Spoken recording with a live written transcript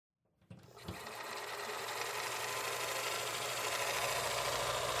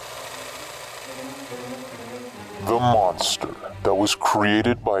The monster that was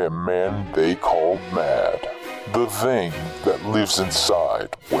created by a man they called Mad. The thing that lives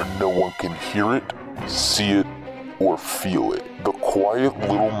inside where no one can hear it, see it, or feel it. The quiet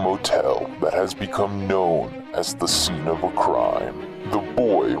little motel that has become known as the scene of a crime. The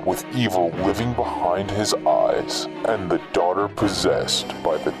boy with evil living behind his eyes, and the daughter possessed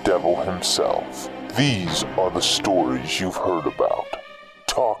by the devil himself. These are the stories you've heard about,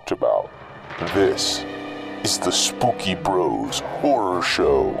 talked about. This is the Spooky Bros Horror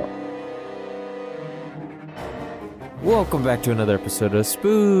Show. Welcome back to another episode of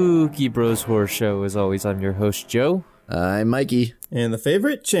Spooky Bros Horror Show. As always, I'm your host, Joe. I'm Mikey. And the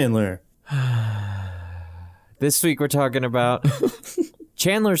favorite, Chandler. This week we're talking about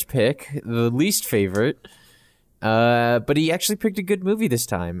Chandler's pick, the least favorite, but he actually picked a good movie this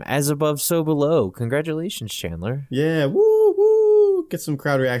time, As Above, So Below. Congratulations, Chandler. Yeah, woo, woo. Get some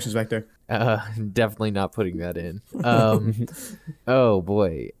crowd reactions back there. Definitely not putting that in. Oh,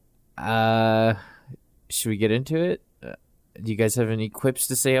 boy. Should we get into it? Do you guys have any quips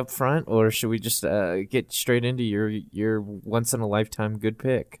to say up front, or should we just get straight into your once-in-a-lifetime good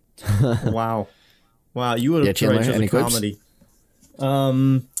pick? Wow, you would have Chandler, chose any a quips? comedy.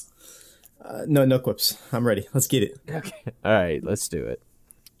 No quips. I'm ready. Let's get it. Okay. All right, let's do it.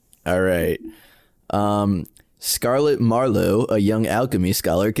 All right. Scarlett Marlowe, a young alchemy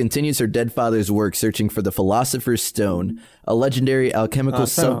scholar, continues her dead father's work searching for the Philosopher's Stone, a legendary alchemical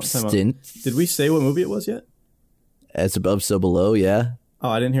Time out. substance. Did we say what movie it was yet? As above, so below, yeah. Oh,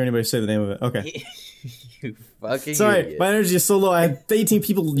 I didn't hear anybody say the name of it. Okay. You fucking Sorry, idiot. my energy is so low. I have 18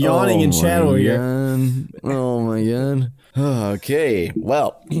 people yawning in chat over here. Oh, my God. Okay,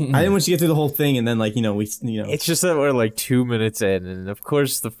 well. I didn't want you to get through the whole thing and then, It's just that we're like 2 minutes in, and of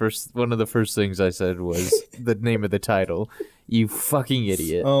course one of the first things I said was the name of the title. You fucking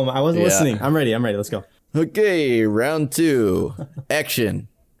idiot. I wasn't Yeah. listening. I'm ready. Let's go. Okay, round 2. Action.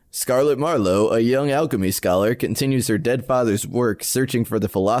 Scarlett Marlowe, a young alchemy scholar, continues her dead father's work searching for the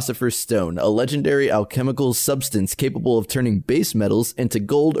Philosopher's Stone, a legendary alchemical substance capable of turning base metals into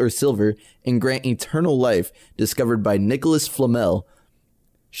gold or silver and grant eternal life, discovered by Nicholas Flamel.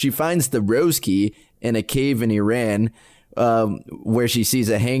 She finds the Rose Key in a cave in Iran, where she sees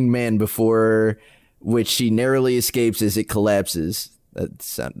a hanged man before which she narrowly escapes as it collapses.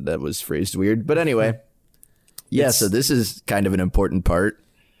 That was phrased weird. But anyway, so this is kind of an important part.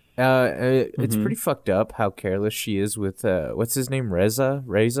 It's pretty fucked up how careless she is with what's his name, Reza.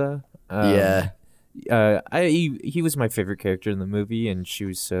 Yeah. He was my favorite character in the movie, and she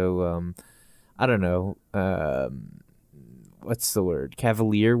was so I don't know, what's the word,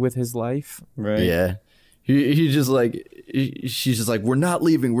 cavalier with his life. Right. Yeah. He's just like, she's just like, we're not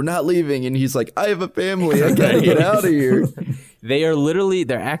leaving. And he's like, I have a family. I gotta get out of here.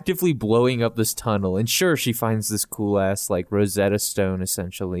 They're actively blowing up this tunnel, and sure, she finds this cool ass like Rosetta Stone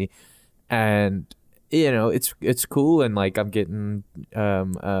essentially, and it's cool, and like I'm getting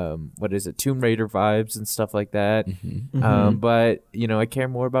what is it, Tomb Raider vibes and stuff like that. But I care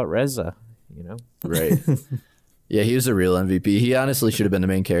more about Reza. Right. Yeah, he was a real MVP. He honestly should have been the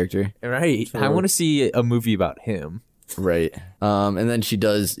main character. Right. I want to see a movie about him. Right. And then she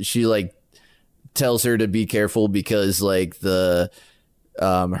like tells her to be careful because like her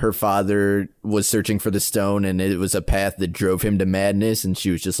father was searching for the stone and it was a path that drove him to madness, and she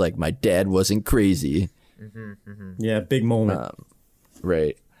was just like, my dad wasn't crazy. Yeah, big moment.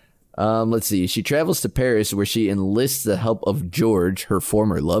 Right. Let's see. She travels to Paris where she enlists the help of George, her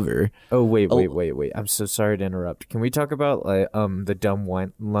former lover. Oh, wait. I'm so sorry to interrupt. Can we talk about the dumb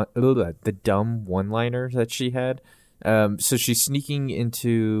one-liner that she had? So she's sneaking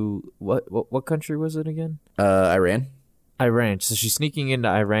into what country was it again? Iran. So she's sneaking into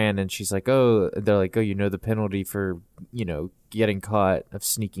Iran, and she's like, they're like, the penalty for, getting caught of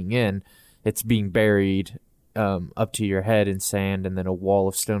sneaking in, it's being buried up to your head in sand and then a wall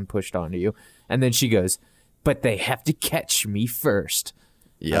of stone pushed onto you. And then she goes, but they have to catch me first.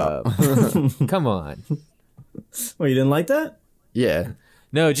 Yeah. Come on. Well, you didn't like that? Yeah.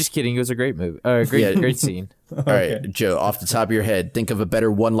 No, just kidding. It was a great movie. Great scene. All right, Joe, off the top of your head, think of a better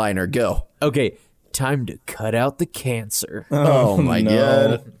one-liner. Go. Okay, time to cut out the cancer. Oh my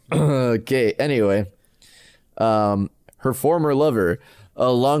God. Okay, anyway. Her former lover,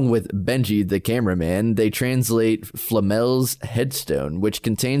 along with Benji, the cameraman, they translate Flamel's headstone, which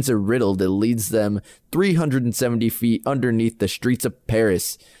contains a riddle that leads them 370 feet underneath the streets of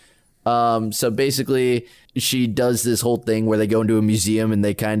Paris. So basically, she does this whole thing where they go into a museum and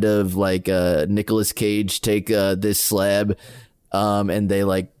they kind of like Nicolas Cage take this slab, and they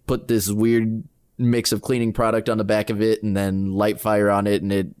like put this weird mix of cleaning product on the back of it and then light fire on it,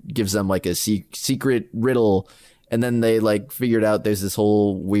 and it gives them like a secret riddle. And then they like figured out there's this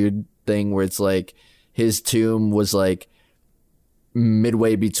whole weird thing where it's like his tomb was like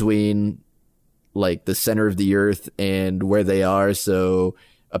midway between like the center of the earth and where they are. So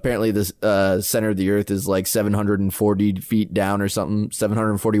apparently the center of the earth is like 740 feet down or something,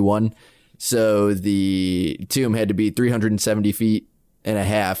 741. So the tomb had to be 370 feet and a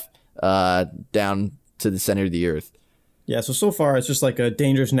half down to the center of the earth. Yeah, so far it's just like a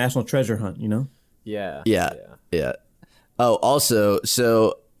dangerous national treasure hunt, you know? Yeah. Yeah. Oh, also,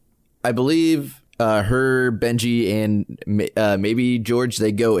 so I believe her, Benji, and maybe George,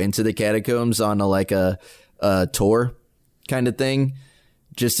 they go into the catacombs on a tour kind of thing,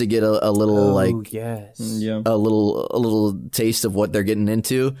 just to get a little a little taste of what they're getting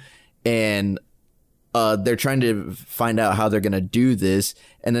into, and they're trying to find out how they're gonna do this.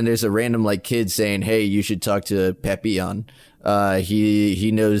 And then there's a random like kid saying, "Hey, you should talk to Papillon.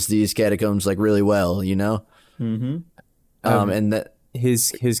 He knows these catacombs like really well, you know." Mm-hmm. And that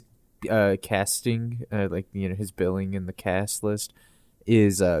his casting, like, you know, his billing in the cast list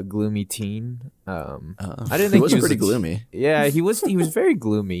is gloomy teen. I didn't think he was pretty pretty gloomy. Yeah, he was very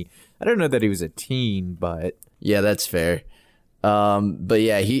gloomy. I don't know that he was a teen, but Yeah, that's fair. But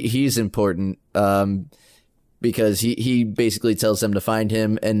yeah, he's important because he basically tells them to find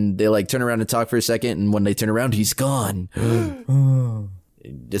him, and they like turn around and talk for a second, and when they turn around, he's gone. He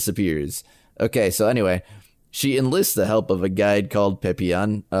disappears. Okay, so anyway, she enlists the help of a guide called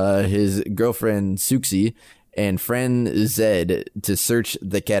Papillon, his girlfriend Suxi, and friend Zed to search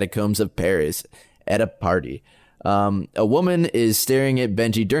the catacombs of Paris at a party. A woman is staring at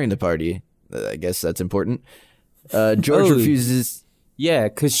Benji during the party. I guess that's important. George refuses. yeah,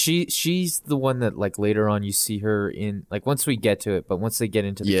 because she's the one that like later on you see her in, like, once we get to it, but once they get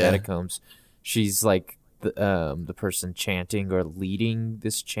into the catacombs, she's like the person chanting or leading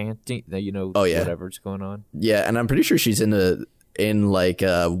this chanting, you know, whatever's going on. Yeah, and I'm pretty sure she's in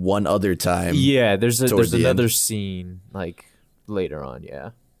one other time. Yeah, there's another end. Scene like later on.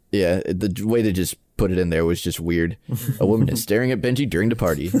 Yeah, the way they just put it in there was just weird. A woman is staring at Benji during the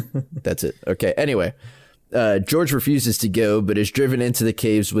party. That's it. Okay. Anyway, George refuses to go, but is driven into the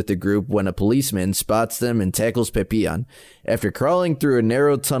caves with the group when a policeman spots them and tackles Papillon. After crawling through a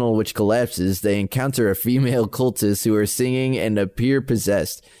narrow tunnel which collapses, they encounter a female cultist who are singing and appear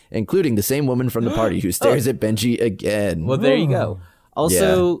possessed, including the same woman from the party who stares at Benji again. well, there you go.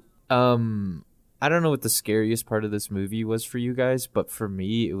 Also, I don't know what the scariest part of this movie was for you guys, but for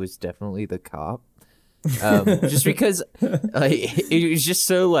me, it was definitely the cop. Just because it was just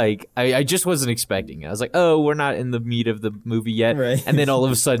so like I just wasn't expecting it. I was like, oh, we're not in the meat of the movie yet, right. And then all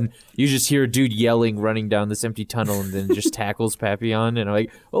of a sudden you just hear a dude yelling running down this empty tunnel and then just tackles Papillon, and I'm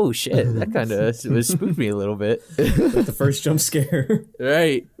like, oh shit, that kind of spooked me a little bit. Like the first jump scare.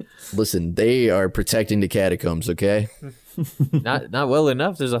 Right. Listen, they are protecting the catacombs, okay? Not well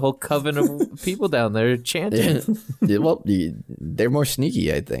enough. There's a whole coven of people down there chanting. Well, they're more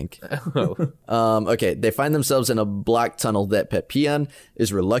sneaky, I think. Oh. Okay, they find themselves in a blocked tunnel that Papillon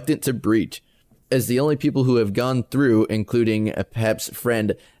is reluctant to breach. As the only people who have gone through, including Pap's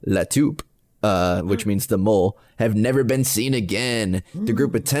friend La Toupe, which means the mole, have never been seen again. The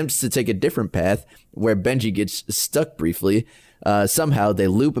group attempts to take a different path, where Benji gets stuck briefly. Somehow they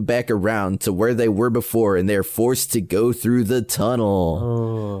loop back around to where they were before, and they're forced to go through the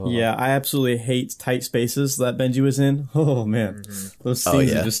tunnel. Yeah, I absolutely hate tight spaces that Benji was in. Oh man, those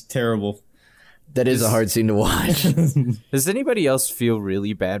scenes are just terrible. That is a hard scene to watch. Does anybody else feel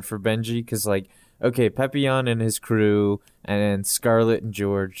really bad for Benji? Because, like, okay, Papillon and his crew, and Scarlet and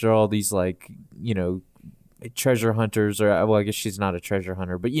George, they're all these, like, you know, treasure hunters, or, well, I guess she's not a treasure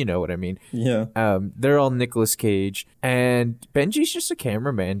hunter, but you know what I mean. Yeah. They're all Nicolas Cage, and Benji's just a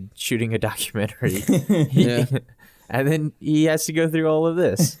cameraman shooting a documentary. Yeah. And then he has to go through all of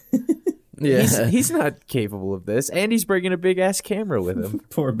this. Yeah. He's not capable of this, and he's bringing a big-ass camera with him.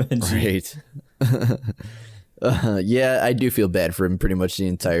 Poor Benji. Right. Yeah, I do feel bad for him pretty much the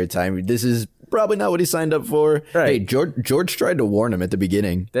entire time. This is probably not what he signed up for. Right. Hey, George tried to warn him at the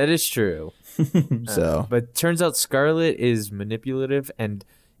beginning. That is true. So, but turns out Scarlet is manipulative, and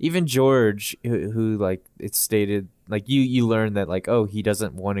even George, who like it's stated, like you learn that, like, oh, he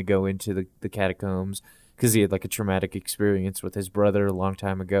doesn't want to go into the catacombs because he had like a traumatic experience with his brother a long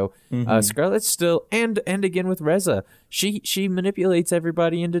time ago. Scarlet's still, and again with Reza, she manipulates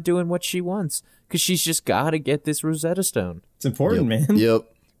everybody into doing what she wants because she's just got to get this Rosetta Stone. It's important, man. Yep.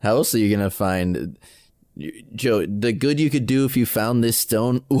 How else are you gonna find, Joe? The good you could do if you found this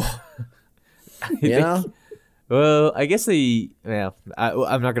stone. Ooh. You know? Well, I guess I'm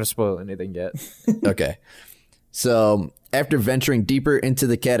not going to spoil anything yet. Okay. So, after venturing deeper into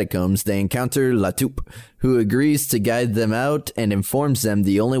the catacombs, they encounter Latoup, who agrees to guide them out and informs them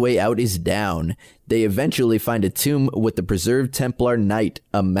the only way out is down. They eventually find a tomb with the preserved Templar Knight,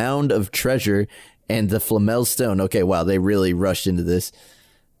 a mound of treasure, and the Flamel Stone. Okay, wow, they really rushed into this.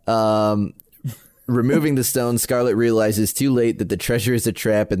 Removing the stone, Scarlet realizes too late that the treasure is a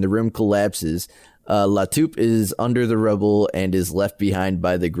trap and the room collapses. Latoup is under the rubble and is left behind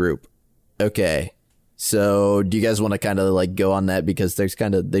by the group. Okay. So, do you guys want to kind of like go on that, because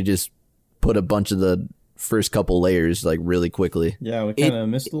they just put a bunch of the first couple layers like really quickly. Yeah, we kind of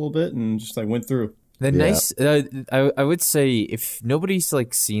missed a little bit and just like went through. I would say if nobody's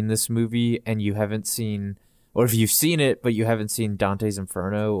like seen this movie and you haven't seen, or if you've seen it but you haven't seen Dante's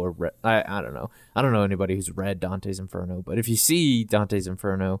Inferno, or I don't know anybody who's read Dante's Inferno, but if you see Dante's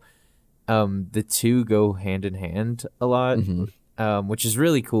Inferno, the two go hand in hand a lot, which is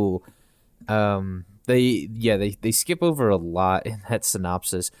really cool. They skip over a lot in that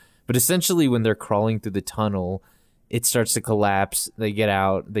synopsis, but essentially when they're crawling through the tunnel, it starts to collapse. They get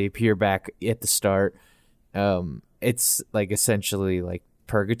out, they appear back at the start. It's like essentially like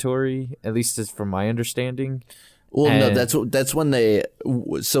purgatory, at least as from my understanding. Well, no, that's when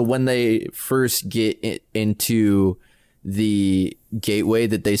when they first get into the gateway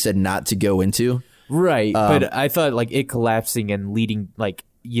that they said not to go into. Right, but I thought like it collapsing and leading, like,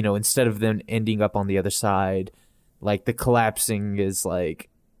 you know, instead of them ending up on the other side, like the collapsing is like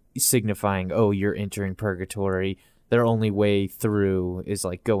signifying, oh, you're entering purgatory. Their only way through is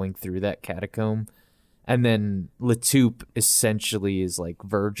like going through that catacomb. And then Latoup essentially is like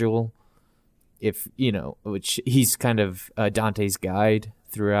Virgil, if, you know, which he's kind of Dante's guide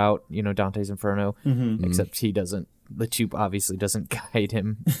throughout, you know, Dante's Inferno, except he doesn't. Latoup obviously doesn't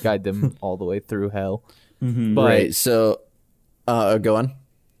guide them all the way through hell. But, right, so go on.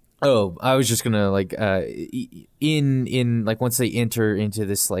 Oh, I was just gonna like in like once they enter into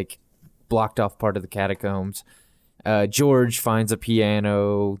this like blocked off part of the catacombs, George finds a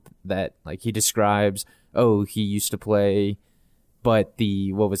piano that like he describes. Oh, he used to play, but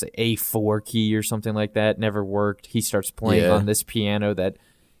the A4 key or something like that never worked. He starts playing on this piano that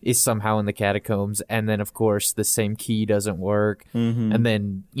is somehow in the catacombs, and then of course the same key doesn't work, and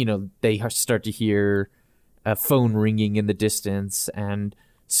then, you know, they start to hear a phone ringing in the distance, and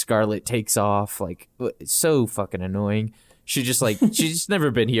Scarlet takes off. Like, it's so fucking annoying. She's just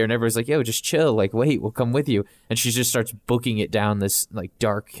never been here, and everyone's like, yo, just chill, like, wait, we'll come with you. And she just starts booking it down this like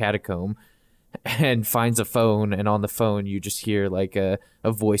dark catacomb and finds a phone, and on the phone you just hear like a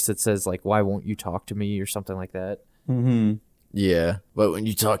voice that says like, why won't you talk to me, or something like that. Yeah, but when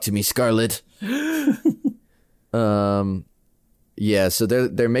you talk to me, Scarlet. Yeah, so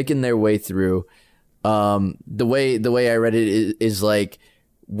they're making their way through. The way I read it is like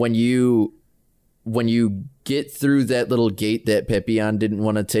when you get through that little gate that Pepion didn't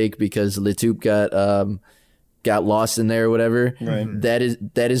want to take because Latoup got lost in there or whatever. Right. That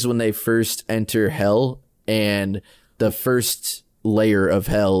is when they first enter hell, and the first layer of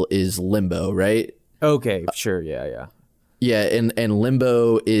hell is limbo, right? Okay, sure, yeah. Yeah, and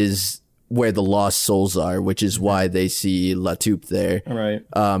limbo is where the lost souls are, which is why they see Latoup there. Right.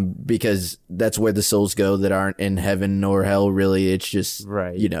 Because that's where the souls go that aren't in heaven or hell, really. It's just,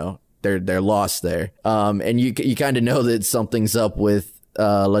 you know, they're lost there. And you kind of know that something's up with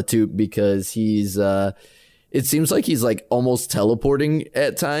Latoup, because he's it seems like he's like almost teleporting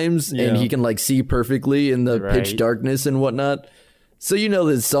at times, and he can like see perfectly in the pitch darkness and whatnot. So you know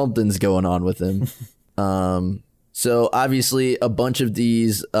that something's going on with him. So obviously a bunch of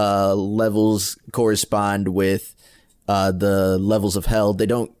these levels correspond with the levels of hell. They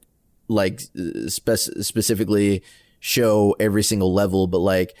don't like specifically show every single level, but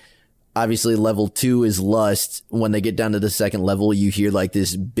like obviously level 2 is lust. When they get down to the second level, you hear like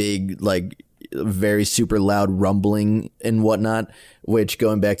this big, like very super loud rumbling and whatnot, which,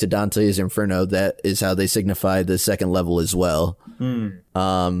 going back to Dante's Inferno, that is how they signify the second level as well.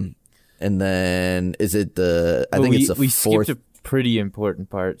 And then is it I think it's the we fourth. skipped a pretty important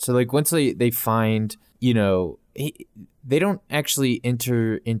part. So like once they find, you know, they don't actually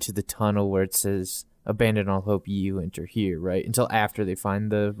enter into the tunnel where it says abandon all hope, you enter here, right? Until after they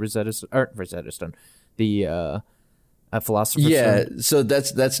find the Rosetta Stone, the Philosopher's Stone. Yeah, so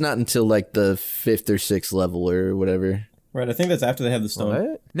that's not until like the 5th or 6th level or whatever. Right, I think that's after they have the stone.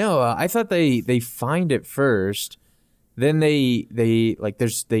 What? No, I thought they find it first. Then they like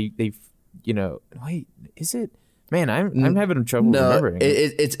they you know, wait, is it? Man, I'm having trouble remembering.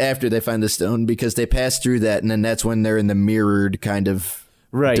 It's after they find the stone, because they pass through that, and then that's when they're in the mirrored kind of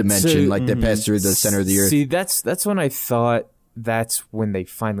dimension, like they pass through the center of the earth. See, that's when I thought that's when they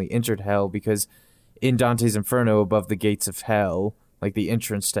finally entered hell, because in Dante's Inferno, above the gates of hell, like the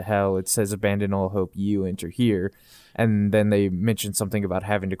entrance to hell, it says, "Abandon all hope, you enter here." And then they mention something about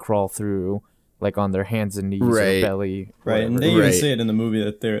having to crawl through, like on their hands and knees or belly. Right, and they even say it in the movie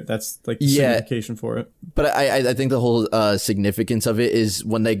that that's like the signification for it. But I think the whole significance of it is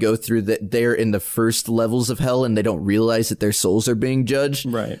when they go through that, they're in the first levels of hell and they don't realize that their souls are being judged.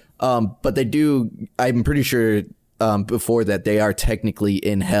 Right. But they do, I'm pretty sure before that they are technically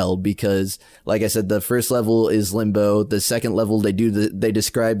in hell, because like I said, the first level is limbo. The second level, they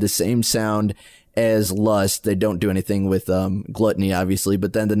describe the same sound as lust. They don't do anything with gluttony, obviously,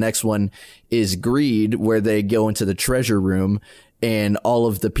 but then the next one is greed, where they go into the treasure room and all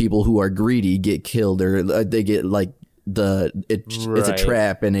of the people who are greedy get killed, or they get like it's a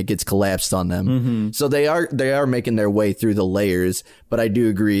trap and it gets collapsed on them. So they are making their way through the layers, but I do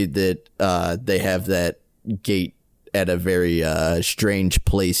agree that they have that gate at a very strange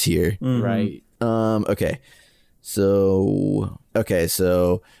place here. Right. So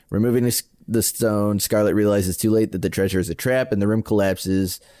removing the stone, Scarlet realizes too late that the treasure is a trap and the room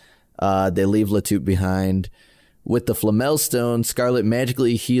collapses. They leave Latup behind. With the Flamel stone, Scarlet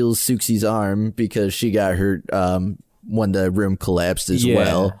magically heals Suxie's arm because she got hurt when the room collapsed as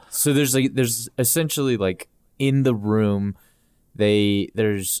well. So there's essentially, like, in the room,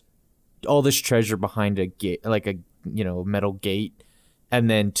 there's all this treasure behind a gate, like a metal gate, and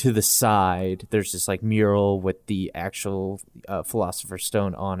then to the side there's this like mural with the actual Philosopher's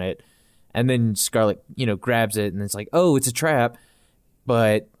Stone on it. And then Scarlet, grabs it, and it's like, oh, it's a trap.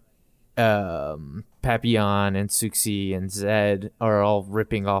 But Papillon and Suxie and Zed are all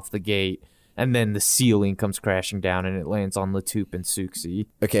ripping off the gate. And then the ceiling comes crashing down, and it lands on Latup and Suxie.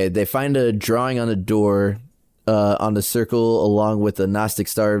 Okay, they find a drawing on the door on the circle, along with the Gnostic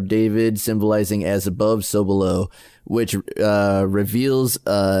Star of David, symbolizing as above, so below, which reveals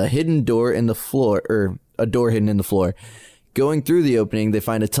a hidden door in the floor, or a door hidden in the floor. Going through the opening, they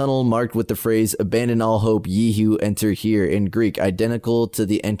find a tunnel marked with the phrase, "Abandon all hope, ye who enter here," in Greek, identical to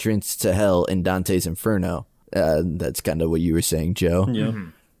the entrance to hell in Dante's Inferno. That's kind of what you were saying, Joe.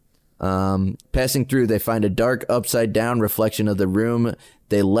 Yeah. Passing through, they find a dark, upside-down reflection of the room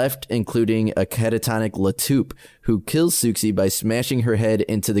they left, including a catatonic Latup, who kills Suxie by smashing her head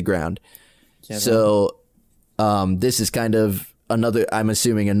into the ground. So, this is kind of I'm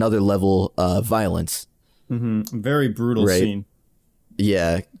assuming another level of violence. Very brutal scene.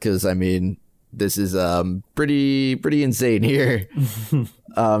 Yeah, because I this is pretty insane here.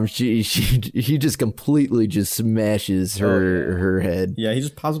 He just completely just smashes her head. Yeah, he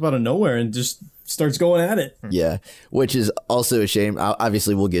just pops up out of nowhere and just starts going at it. Yeah, which is also a shame.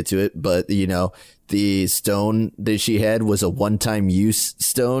 Obviously, we'll get to it, but the stone that she had was a one-time use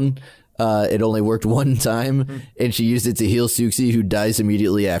stone. It only worked one time, and she used it to heal Suxie, who dies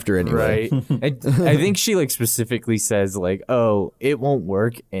immedially after anyway. Right. I think she specifically says oh, it won't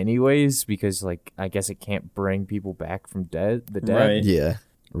work anyways, because I guess it can't bring people back from the dead. Right. Yeah.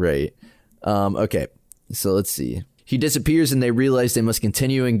 Right. Okay. So let's see. He disappears, and they realize they must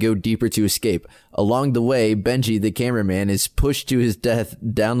continue and go deeper to escape. Along the way, Benji, the cameraman, is pushed to his death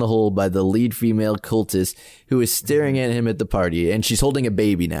down the hole by the lead female cultist, who is staring at him at the party, and she's holding a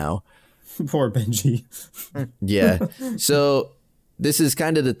baby now. Poor Benji. Yeah. So this is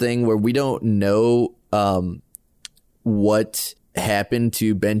kind of the thing where we don't know what happened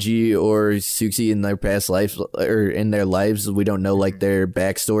to Benji or Suxie in their past lives, or in their lives. We don't know their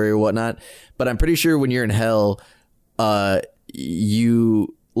backstory or whatnot. But I'm pretty sure when you're in hell,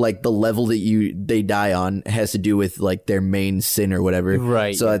 you the level that they die on has to do with their main sin or whatever.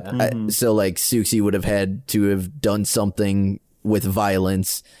 Right. So so Suxie would have had to have done something with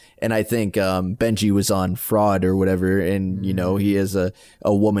violence. And I think Benji was on fraud or whatever, and he is a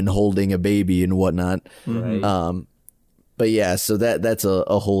woman holding a baby and whatnot. Right. But yeah, so that's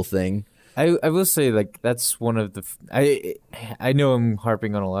a whole thing. I will say that's one of the I know I'm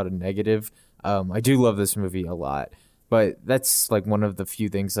harping on a lot of negative. I do love this movie a lot, but that's one of the few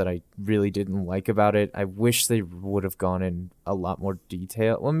things that I really didn't like about it. I wish they would have gone in a lot more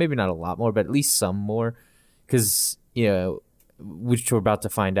detail. Well, maybe not a lot more, but at least some more, because which we're about to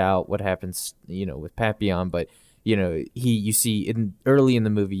find out what happens, with Papillon. But you see early in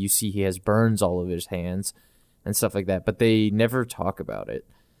the movie, you see he has burns all over his hands and stuff like that, but they never talk about it.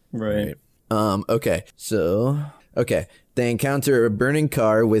 Right. Okay. So they encounter a burning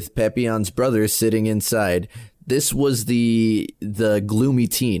car with Papillon's brother sitting inside. This was the gloomy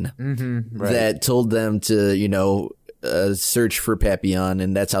teen right. that told them to search for Papillon,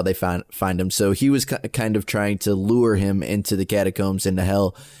 and that's how they find him. So he was kind of trying to lure him into the catacombs, into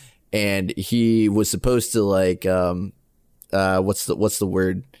hell, and he was supposed to like what's the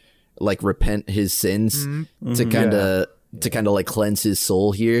word, like repent his sins to kind of like cleanse his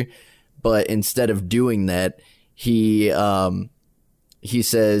soul here. But instead of doing that, he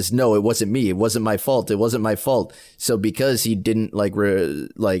says, no, it wasn't me. It wasn't my fault. It wasn't my fault. So because he didn't like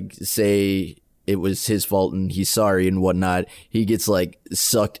say it was his fault and he's sorry and whatnot, he gets like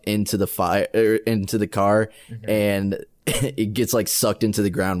sucked into the fire, into the car, and it gets like sucked into the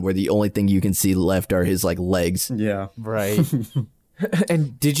ground where the only thing you can see left are his like legs. Yeah. Right.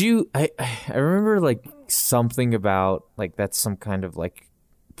 And did you, I remember like something about like that's some kind of like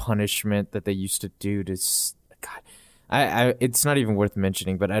punishment that they used to do to, God, I it's not even worth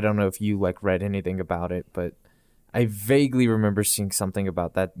mentioning, but I don't know if you like read anything about it, but I vaguely remember seeing something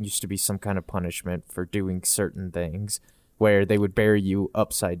about that used to be some kind of punishment for doing certain things where they would bury you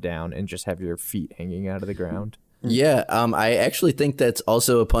upside down and just have your feet hanging out of the ground. Yeah, I actually think that's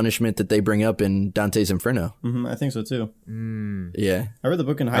also a punishment that they bring up in Dante's Inferno. I think so too. Yeah. I read the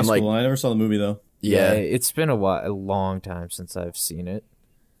book in high school. I never saw the movie though. Yeah. It's been a long time since I've seen it.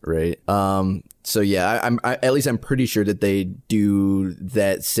 Right. So yeah, I'm pretty sure that they do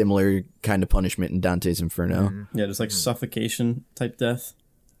that similar kind of punishment in Dante's Inferno. Yeah, just like suffocation type death.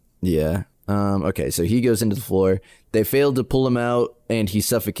 Yeah. Okay, so he goes into the floor. They fail to pull him out, and he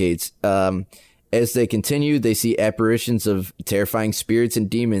suffocates. As they continue, they see apparitions of terrifying spirits and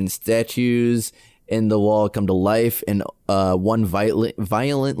demons. Statues in the wall come to life, and one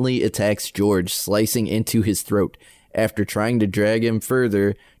violently attacks George, slicing into his throat. After trying to drag him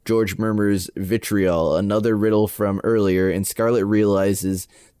further, George murmurs vitriol, another riddle from earlier, and Scarlet realizes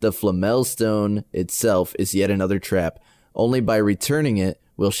the Flamel Stone itself is yet another trap. Only by returning it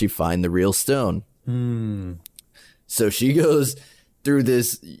will she find the real stone. So she goes through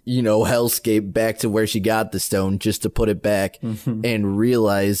this, hellscape back to where she got the stone just to put it back and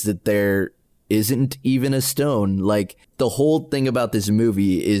realize that there isn't even a stone. Like, the whole thing about this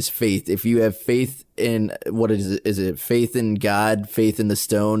movie is faith. If you have faith in, what is it? Faith in God, faith in the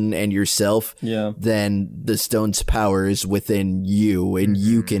stone and yourself, then the stone's power is within you, and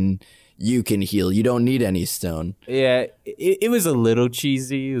you can heal. You don't need any stone. Yeah, it was a little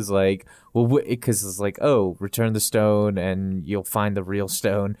cheesy. It was like, well, because it's like, oh, return the stone and you'll find the real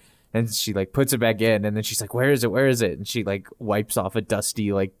stone. And she like puts it back in, and then she's like, where is it? Where is it? And she like wipes off a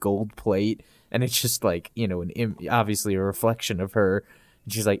dusty like gold plate, and it's just like, obviously a reflection of her.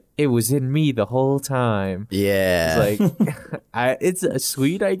 And she's like, it was in me the whole time. Yeah. It's like, it's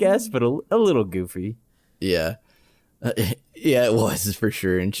sweet, I guess, but a little goofy. Yeah. Yeah, it was for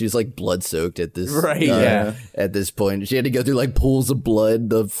sure. And she's like blood soaked at this. Right. Yeah. At this point, she had to go through like pools of blood.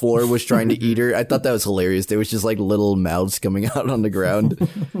 The floor was trying to eat her. I thought that was hilarious. There was just like little mouths coming out on the ground.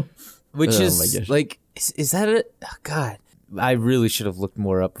 Which is like, is that it? Oh, God, I really should have looked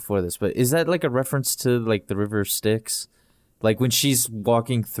more up before this. But is that like a reference to like the River Styx? Like when she's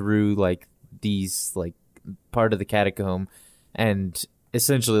walking through like these like part of the catacomb, and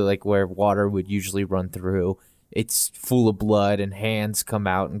essentially like where water would usually run through. It's full of blood, and hands come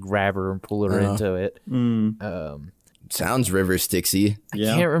out and grab her and pull her into it. Sounds River Styxy. I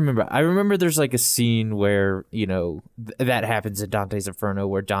can't remember. I remember there's like a scene where, that happens in Dante's Inferno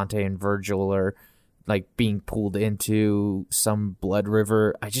where Dante and Virgil are like being pulled into some blood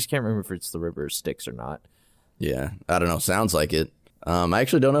river. I just can't remember if it's the River Styx or not. Yeah, I don't know. Sounds like it. I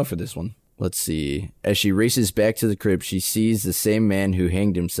actually don't know for this one. Let's see. As she races back to the crypt, she sees the same man who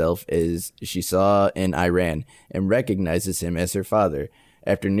hanged himself as she saw in Iran and recognizes him as her father.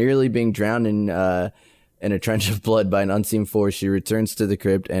 After nearly being drowned in a trench of blood by an unseen force, she returns to the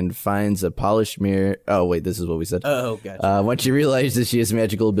crypt and finds a polished mirror. Oh, wait, this is what we said. Oh, gotcha. When she realizes she has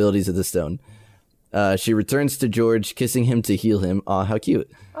magical abilities of the stone, she returns to George, kissing him to heal him. Aw, how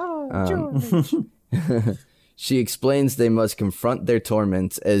cute. Oh, George. She explains they must confront their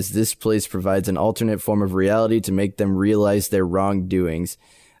torments, as this place provides an alternate form of reality to make them realize their wrongdoings.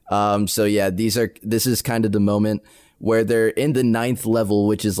 So yeah, this is kind of the moment where they're in the 9th level,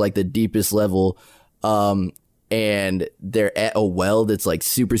 which is like the deepest level, and they're at a well that's like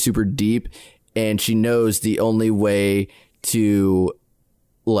super, super deep, and she knows the only way to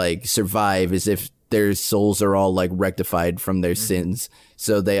like survive is if their souls are all like rectified from their sins.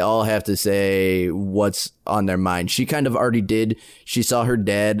 So they all have to say what's on their mind. She kind of already did. She saw her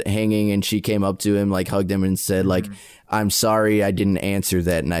dad hanging, and she came up to him, like hugged him and said like, I'm sorry I didn't answer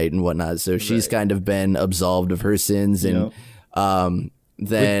that night and whatnot. So she's kind of been absolved of her sins. And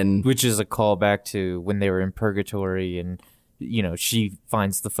then, which is a callback to when they were in purgatory, and she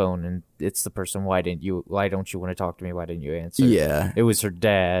finds the phone and it's the person. Why don't you want to talk to me? Why didn't you answer? Yeah. It was her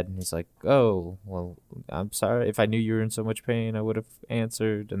dad. And he's like, oh, well, I'm sorry. If I knew you were in so much pain, I would have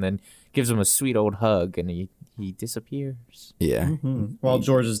answered. And then gives him a sweet old hug and he disappears. Yeah. Mm-hmm. While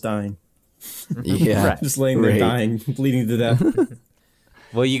George is dying. Yeah. Right. Just laying there dying, bleeding to death.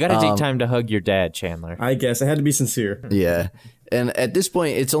 Well, you got to take time to hug your dad, Chandler. I guess I had to be sincere. Yeah. And at this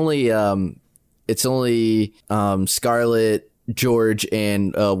point, it's only Scarlett, George,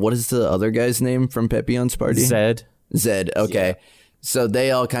 and what is the other guy's name from Pepion's party? Zed. Okay. Yeah. So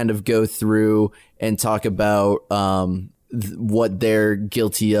they all kind of go through and talk about what they're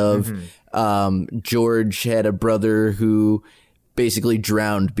guilty of. Mm-hmm. George had a brother who basically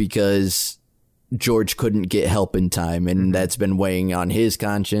drowned because George couldn't get help in time, and that's been weighing on his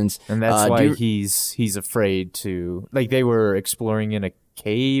conscience. And that's why he's afraid to, like, they were exploring in a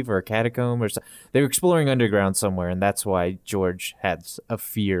cave or a catacomb or something. They were exploring underground somewhere, and that's why George had a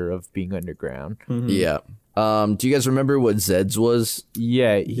fear of being underground. Mm-hmm. Yeah. Do you guys remember what Zed's was?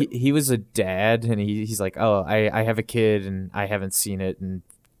 Yeah, he was a dad, and he's like, oh, I have a kid, and I haven't seen it in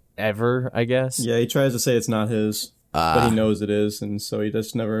ever, I guess. Yeah, he tries to say it's not his. But he knows it is, and so he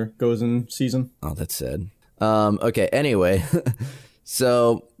just never goes and sees him. Oh, that's sad. Okay, anyway.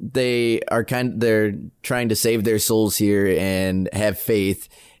 So they're trying to save their souls here and have faith,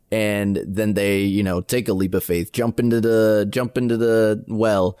 and then they, take a leap of faith, jump into the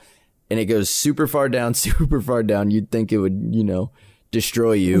well, and it goes super far down. You'd think it would,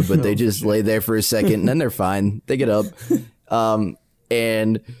 destroy you, but they just lay there for a second, and then they're fine. They get up.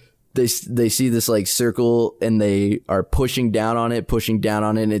 And they see this like circle and they are pushing down on it,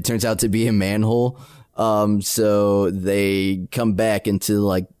 and it turns out to be a manhole. So they come back into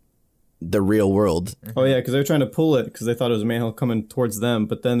like the real world. Oh yeah, because they were trying to pull it because they thought it was a manhole coming towards them,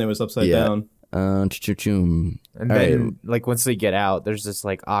 but then it was upside down. And then like once they get out, there's this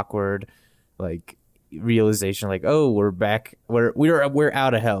like awkward like realization, like, oh, we're back, we're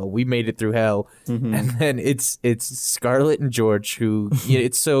out of hell, we made it through hell. Mm-hmm. And then it's Scarlett and George who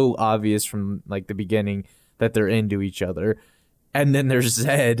it's so obvious from like the beginning that they're into each other, and then there's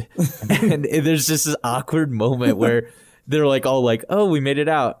Zed and there's just this awkward moment where they're like all like, oh, we made it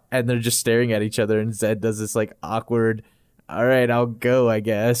out, and they're just staring at each other, and Zed does this like awkward, all right, I'll go, I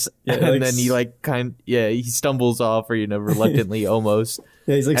guess. Yeah, and then he like he stumbles off, or reluctantly almost.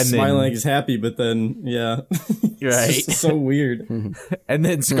 Yeah, he's like smiling like he's happy, but then right, it's so weird. And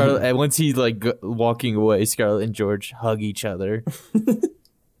then Scarlett, and once he's like walking away, Scarlett and George hug each other.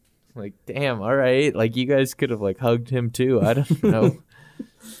 Like, damn, all right, like you guys could have like hugged him too. I don't know.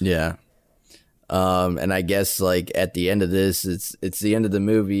 Yeah. And I guess like at the end of this, it's the end of the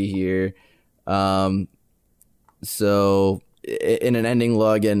movie here. So in an ending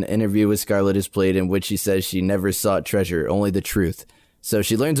log, an interview with Scarlett is played in which she says she never sought treasure, only the truth. So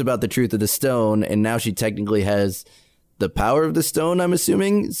she learns about the truth of the stone, and now she technically has the power of the stone, I'm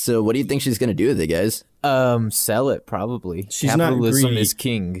assuming. So what do you think she's going to do with it, guys? Sell it, probably. She's Capitalism not greedy. Is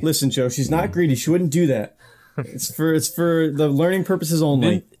king. Listen, Joe, she's not greedy. She wouldn't do that. It's for the learning purposes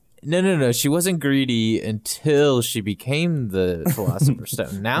only. No. She wasn't greedy until she became the Philosopher's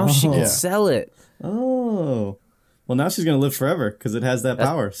Stone. Now she can sell it. Oh. Well, now she's going to live forever because it has that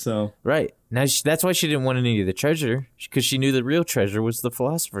power. So right. Now that's why she didn't want any of the treasure, because she knew the real treasure was the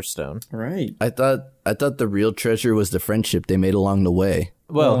Philosopher's Stone. Right. I thought the real treasure was the friendship they made along the way.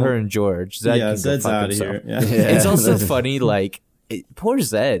 Well, her and George. Zed's out of here. Yeah. It's also funny, like, poor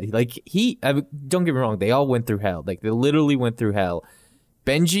Zed. Like, don't get me wrong, they all went through hell. Like, they literally went through hell.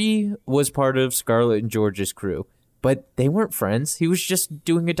 Benji was part of Scarlett and George's crew, but they weren't friends. He was just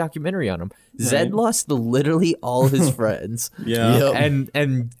doing a documentary on them. Right. Zed lost literally all his friends. Yeah. Yep.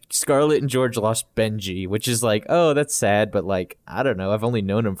 And Scarlett and George lost Benji, which is like, oh, that's sad, but like, I don't know. I've only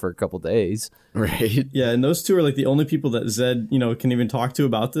known him for a couple days. Right. Yeah, and those two are like the only people that Zed, can even talk to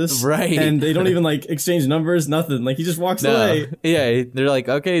about this. Right. And they don't even like exchange numbers, nothing. Like he just walks away. Yeah, they're like,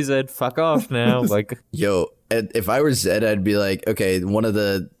 okay, Zed, fuck off now. Like, yo, if I were Zed, I'd be like, okay, one of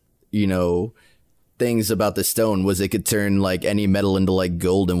the, things about the stone was it could turn like any metal into like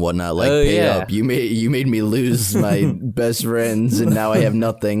gold and whatnot. Like, pay up. You made me lose my best friends, and now I have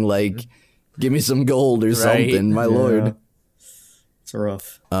nothing. Like, give me some gold or something, my lord. It's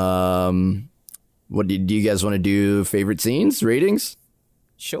rough. What do you guys want to do? Favorite scenes, ratings?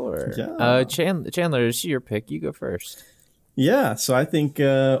 Sure. Yeah. Chandler, it's your pick. You go first. Yeah, so I think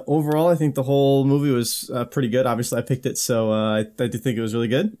overall, I think the whole movie was pretty good. Obviously, I picked it, so I do think it was really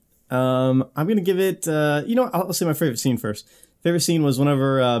good. I'm going to give it, I'll say my favorite scene first. Favorite scene was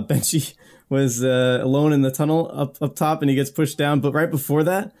whenever Benji was alone in the tunnel up top and he gets pushed down. But right before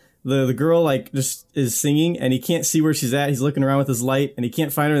that, the girl like just is singing and he can't see where she's at. He's looking around with his light and he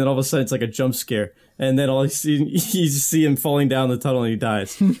can't find her. And then all of a sudden it's like a jump scare. And then all you just see him falling down the tunnel and he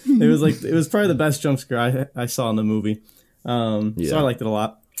dies. It was probably the best jump scare I saw in the movie. So I liked it a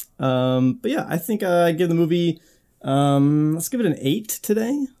lot. But yeah, I think I give the movie, let's give it an 8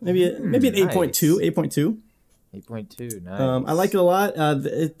 today. Maybe an 8.2. 8.2, nice. I like it a lot.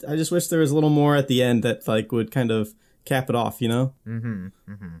 I just wish there was a little more at the end that like would kind of cap it off, you know?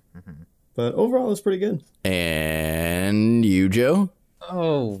 But overall, it's pretty good. And you, Joe?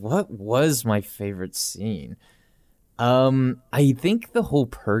 Oh, what was my favorite scene? I think the whole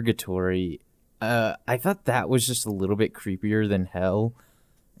purgatory. I thought that was just a little bit creepier than hell.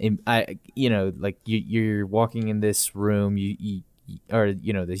 Like you're walking in this room, or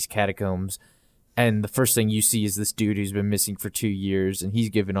these catacombs, and the first thing you see is this dude who's been missing for 2 years, and he's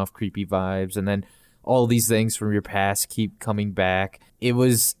giving off creepy vibes, and then all these things from your past keep coming back. It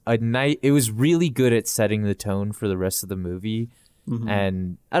was really good at setting the tone for the rest of the movie.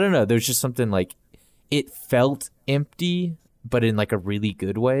 And I don't know, there's just something like it felt empty, but in like a really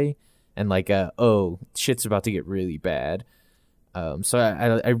good way, and like shit's about to get really bad. So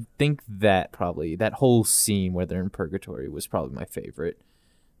I think that probably that whole scene where they're in purgatory was probably my favorite.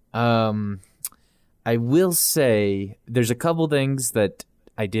 I will say there's a couple things that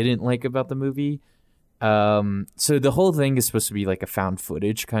I didn't like about the movie. So the whole thing is supposed to be like a found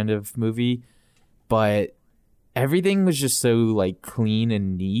footage kind of movie, but everything was just so like clean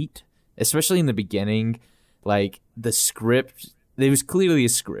and neat, especially in the beginning. Like the script, there was clearly a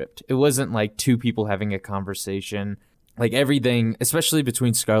script. It wasn't like two people having a conversation. Like everything, especially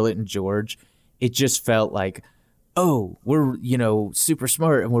between Scarlett and George, it just felt like, oh, we're, super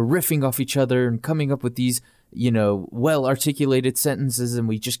smart and we're riffing off each other and coming up with these, well-articulated sentences, and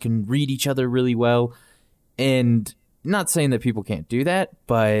we just can read each other really well. And not saying that people can't do that,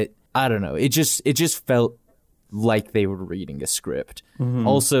 but I don't know. It just felt like they were reading a script.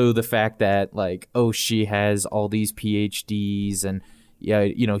 Also, the fact that like, oh, she has all these PhDs, and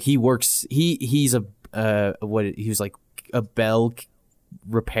he works. He's he was like a bell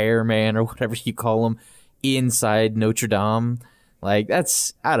repairman or whatever you call him inside Notre Dame. Like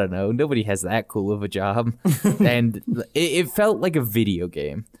that's, I don't know. Nobody has that cool of a job. And it felt like a video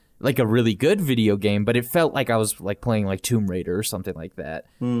game, like a really good video game, but it felt like I was like playing like Tomb Raider or something like that.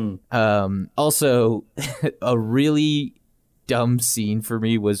 Also, a really dumb scene for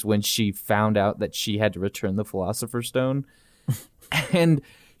me was when she found out that she had to return the Philosopher's Stone, and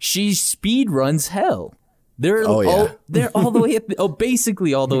she speed runs hell. They're all the way at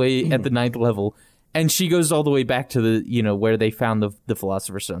basically all the way at the 9th level. And she goes all the way back to the, where they found the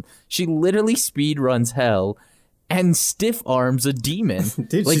Philosopher's Stone. She literally speed runs hell and stiff arms a demon.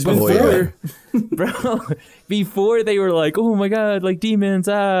 Dude, like before they were like, oh my God, like demons,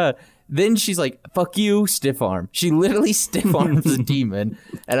 Then she's like, fuck you, stiff arm. She literally stiff arms a demon.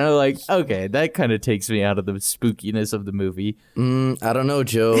 And I'm like, okay, that kind of takes me out of the spookiness of the movie. I don't know,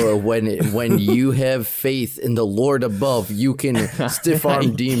 Joe. When you have faith in the Lord above, you can stiff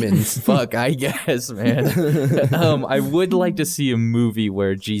arm demons. Fuck, I guess, man. I would like to see a movie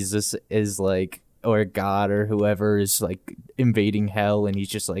where Jesus is like, or God or whoever is like invading hell, and he's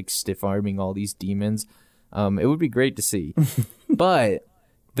just like stiff arming all these demons. It would be great to see. But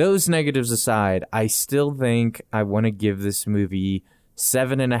those negatives aside, I still think I want to give this movie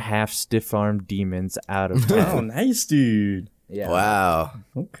 7.5 stiff-armed demons out of 10. Oh, nice, dude. Yeah. Wow.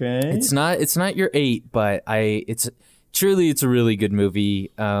 Okay. It's not your 8, but it's a really good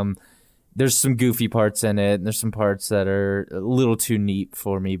movie. There's some goofy parts in it, and there's some parts that are a little too neat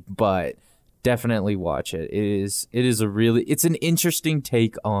for me, but definitely watch it. It's an interesting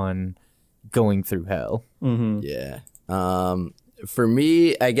take on going through hell. Yeah. For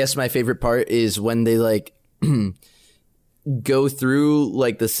me, I guess my favorite part is when they like go through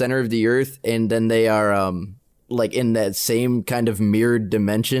like the center of the earth, and then they are like in that same kind of mirrored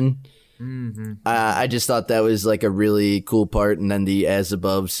dimension. I just thought that was like a really cool part, and then the as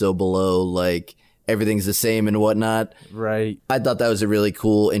above, so below, like everything's the same and whatnot. Right. I thought that was a really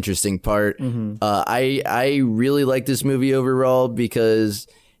cool, interesting part. I really like this movie overall because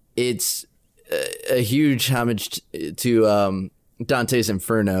it's a huge homage to Dante's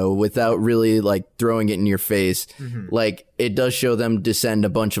Inferno without really like throwing it in your face. Like it does show them descend a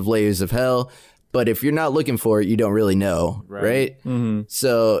bunch of layers of hell, but if you're not looking for it, you don't really know, right?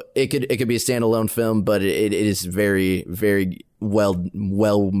 So it could be a standalone film, but it is very, very well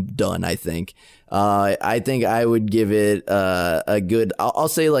done. I think I would give it a good. I'll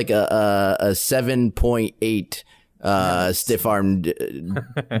say like a 7.8. Stiff-armed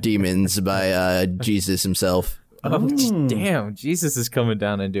demons by Jesus himself. Oh, damn. Jesus is coming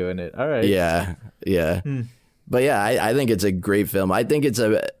down and doing it. All right. Yeah, yeah. But yeah, I think it's a great film. I think it's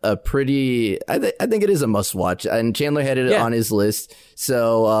a pretty. I think it is a must watch. And Chandler had it on his list.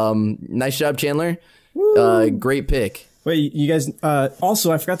 So nice job, Chandler. Great pick. Wait, you guys.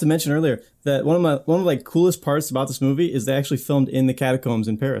 Also, I forgot to mention earlier that one of the coolest parts about this movie is they actually filmed in the catacombs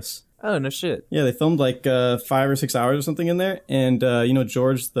in Paris. Oh, no shit. Yeah, they filmed like 5 or 6 hours or something in there, and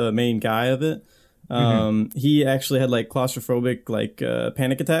George, the main guy of it, he actually had like claustrophobic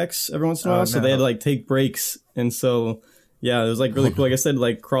panic attacks every once in a while, so they had to like take breaks, and so yeah, it was like really cool. Like I said,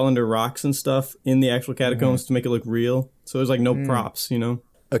 like crawl under rocks and stuff in the actual catacombs to make it look real. So there's like no props,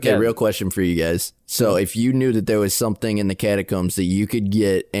 Okay, real question for you guys. So if you knew that there was something in the catacombs that you could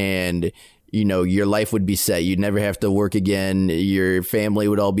get and, your life would be set, you'd never have to work again, your family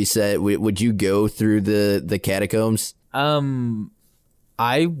would all be set, would you go through the catacombs?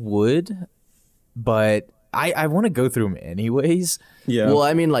 I would, but I want to go through them anyways. Yeah. Well,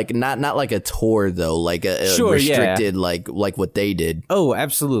 I mean, like not like a tour though, like a restricted, like what they did. Oh,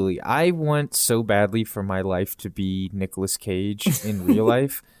 absolutely. I want so badly for my life to be Nicolas Cage in real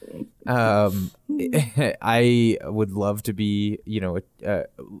life. I would love to be,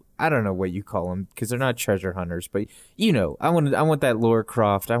 I don't know what you call them because they're not treasure hunters, but I want that Lara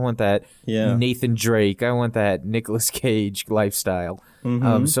Croft. I want that Nathan Drake. I want that Nicolas Cage lifestyle.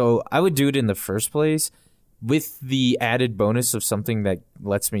 So I would do it in the first place, with the added bonus of something that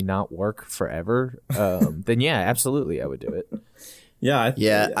lets me not work forever. Then yeah, absolutely, I would do it. Yeah,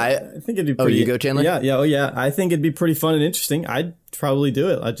 I think it'd be pretty... Oh, you go, Chandler? Yeah. I think it'd be pretty fun and interesting. I'd probably do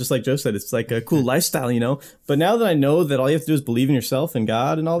it. Just like Joe said, it's like a cool lifestyle, But now that I know that all you have to do is believe in yourself and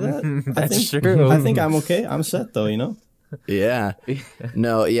God and all that, true. I think I'm okay. I'm set, though, Yeah.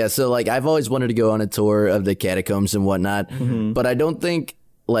 No, yeah, so, like, I've always wanted to go on a tour of the catacombs and whatnot, but I don't think,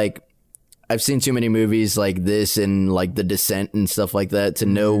 like... I've seen too many movies like this and like The Descent and stuff like that to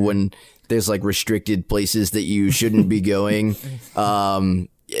know when there's like restricted places that you shouldn't be going. I've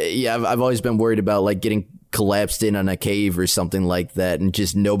always been worried about like getting collapsed in on a cave or something like that and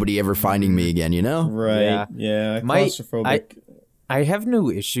just nobody ever finding me again, Right. Yeah. Claustrophobic. I have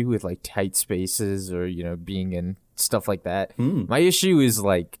no issue with like tight spaces or, being in stuff like that. My issue is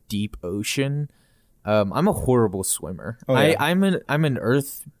like deep ocean. I'm a horrible swimmer. Oh, yeah. I'm an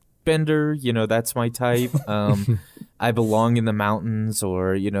earth bender, that's my type. I belong in the mountains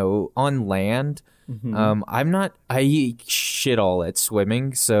or on land. I shit all at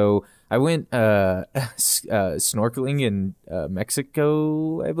swimming, so I went snorkeling in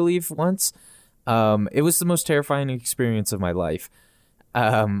Mexico, I believe, once. It was the most terrifying experience of my life.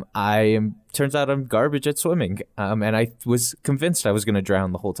 Turns out I'm garbage at swimming, and I was convinced I was going to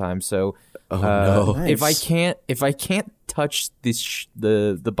drown the whole time. So, no. Nice. if I can't touch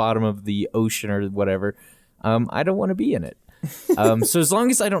the bottom of the ocean or whatever, I don't want to be in it. So as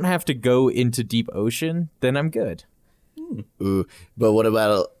long as I don't have to go into deep ocean, then I'm good. Ooh, but what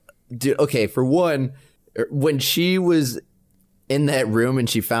about? Okay, for one, when she was in that room and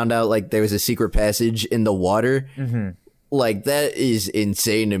she found out like there was a secret passage in the water. Like, that is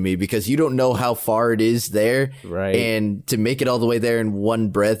insane to me because you don't know how far it is there. Right. And to make it all the way there in one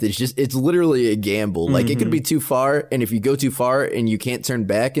breath, it's literally a gamble. Like, it could be too far. And if you go too far and you can't turn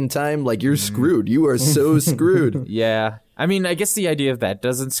back in time, like, you're screwed. You are so screwed. Yeah. I mean, I guess the idea of that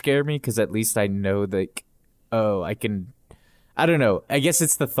doesn't scare me because at least I know that, I don't know. I guess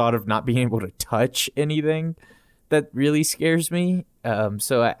it's the thought of not being able to touch anything that really scares me.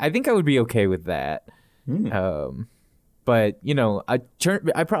 So I think I would be okay with that. But,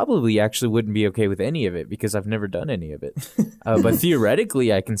 I probably actually wouldn't be okay with any of it because I've never done any of it. But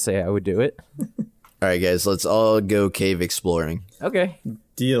theoretically, I can say I would do it. All right, guys, let's all go cave exploring. Okay.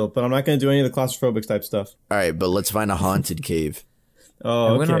 Deal. But I'm not going to do any of the claustrophobic type stuff. All right, but let's find a haunted cave.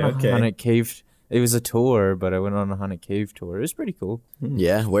 I went on a haunted cave. It was a tour, but I went on a haunted cave tour. It was pretty cool.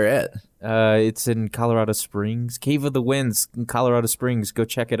 Yeah, where at? It's in Colorado Springs. Cave of the Winds in Colorado Springs. Go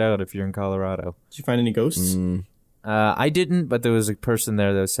check it out if you're in Colorado. Did you find any ghosts? I didn't, but there was a person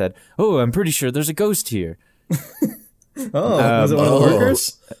there that said, "Oh, I'm pretty sure there's a ghost here." Was it one of the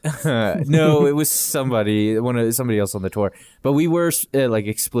workers? No, it was somebody else on the tour. But we were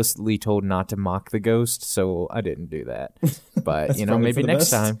explicitly told not to mock the ghost, so I didn't do that. But maybe next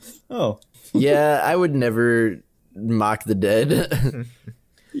time. Oh, yeah, I would never mock the dead.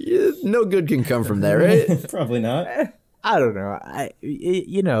 No good can come from that, right? Probably not. I don't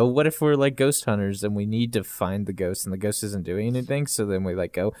know. What if we're like ghost hunters and we need to find the ghost and the ghost isn't doing anything? So then we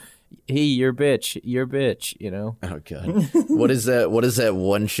go, hey, you're a bitch. Oh God. What is that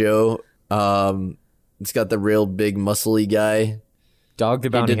one show? It's got the real big muscly guy. Dog the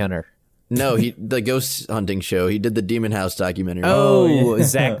Bounty Hunter. No, the ghost hunting show. He did the Demon House documentary. Oh, yeah.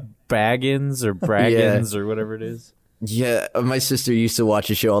 Zach Baggins or Braggins or whatever it is. Yeah, my sister used to watch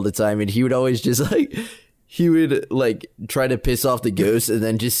the show all the time, and he would always just he would try to piss off the ghost and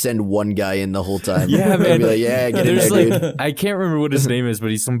then just send one guy in the whole time. Yeah, He'd man. be like, yeah, get in There's there, dude. I can't remember what his name is, but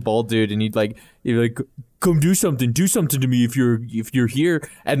he's some bald dude, and he'd be like, come do something to me if you're here,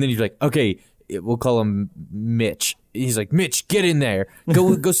 and then he's like, okay, we'll call him Mitch. He's like, Mitch, get in there,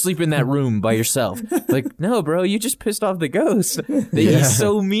 go sleep in that room by yourself. Like, no, bro, you just pissed off the ghost. He's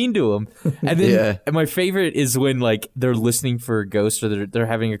so mean to him. And then and my favorite is when they're listening for a ghost or they're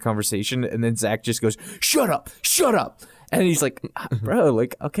having a conversation, and then Zach just goes, shut up. And he's like, bro,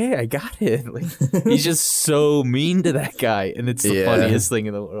 okay, I got it. He's just so mean to that guy, and it's the funniest thing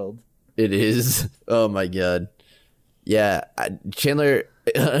in the world. It is. Oh my god. Yeah, Chandler,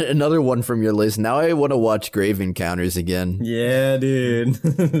 another one from your list. Now I want to watch Grave Encounters again. Yeah,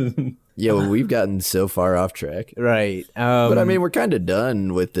 dude. Yeah, well, we've gotten so far off track. Right. But I mean, we're kind of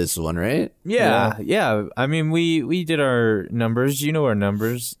done with this one, right? Yeah. I mean, we did our numbers. You know our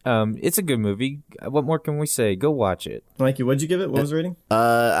numbers. It's a good movie. What more can we say? Go watch it. Mikey, what'd you give it? What was the rating?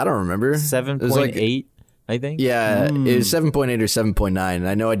 I don't remember. 7.8, I think. Yeah, it was 7.8 or 7.9. And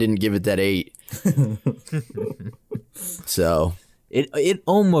I know I didn't give it that 8. So it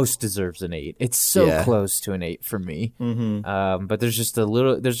almost deserves an 8. It's so close to an 8 for me. Mm-hmm. But there's just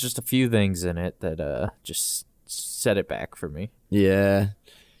a few things in it that just set it back for me. Yeah.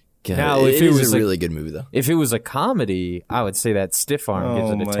 God, now, if it it was was a really good movie, though. If it was a comedy, I would say that Stiff Arm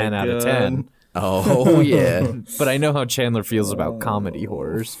gives it a 10 out of 10. Oh, yeah. But I know how Chandler feels about comedy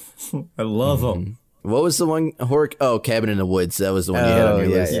horrors. I love them. What was the one horror? Oh, Cabin in the Woods. That was the one you had on your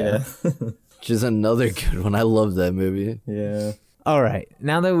list. Yeah. Which is another good one. I love that movie. Yeah. All right.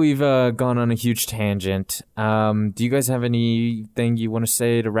 Now that we've gone on a huge tangent, do you guys have anything you want to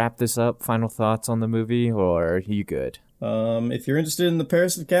say to wrap this up? Final thoughts on the movie, or are you good? If you're interested in the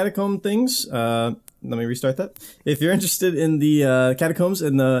Paris Catacomb things, let me restart that. If you're interested in the catacombs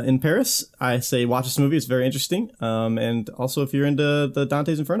in Paris, I say watch this movie. It's very interesting. And also, if you're into the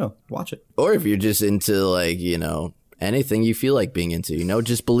Dante's Inferno, watch it. Or if you're just into anything you feel like being into,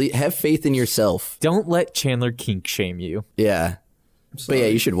 just have faith in yourself. Don't let Chandler kink shame you. Yeah. But yeah,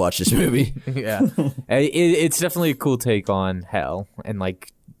 you should watch this movie. Yeah. It's definitely a cool take on hell and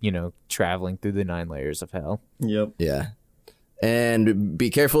traveling through the 9 layers of hell. Yep. Yeah. And be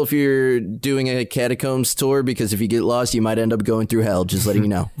careful if you're doing a catacombs tour, because if you get lost, you might end up going through hell, just letting you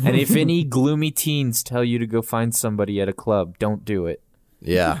know. And if any gloomy teens tell you to go find somebody at a club, don't do it.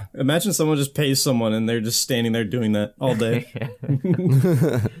 Yeah. Imagine someone just pays someone and they're just standing there doing that all day.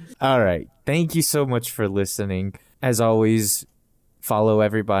 All right. Thank you so much for listening. As always, follow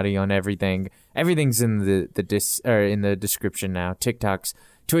everybody on everything. Everything's in the description now. TikToks,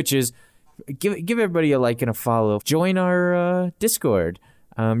 Twitches. Give everybody a like and a follow. Join our Discord.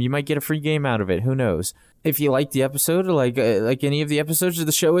 You might get a free game out of it. Who knows? If you like the episode, or like any of the episodes of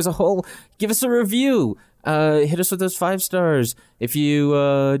the show as a whole, give us a review. Hit us with those 5 stars. If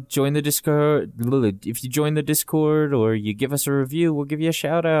you join the Discord, or you give us a review, we'll give you a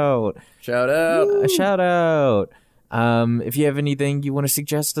shout out. Shout out. A shout out. If you have anything you want to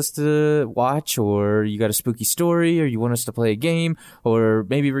suggest us to watch, or you got a spooky story, or you want us to play a game, or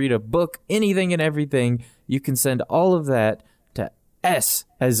maybe read a book, anything and everything, you can send all of that to S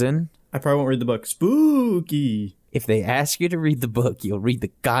as in... I probably won't read the book. Spooky. If they ask you to read the book, you'll read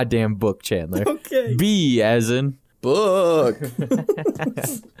the goddamn book, Chandler. Okay. B as in... Book.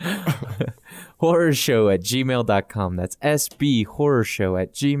 horrorshow@gmail.com. That's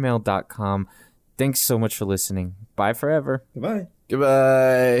sbhorrorshow@gmail.com. Thanks so much for listening. Bye forever. Goodbye.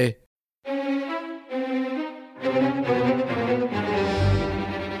 Goodbye.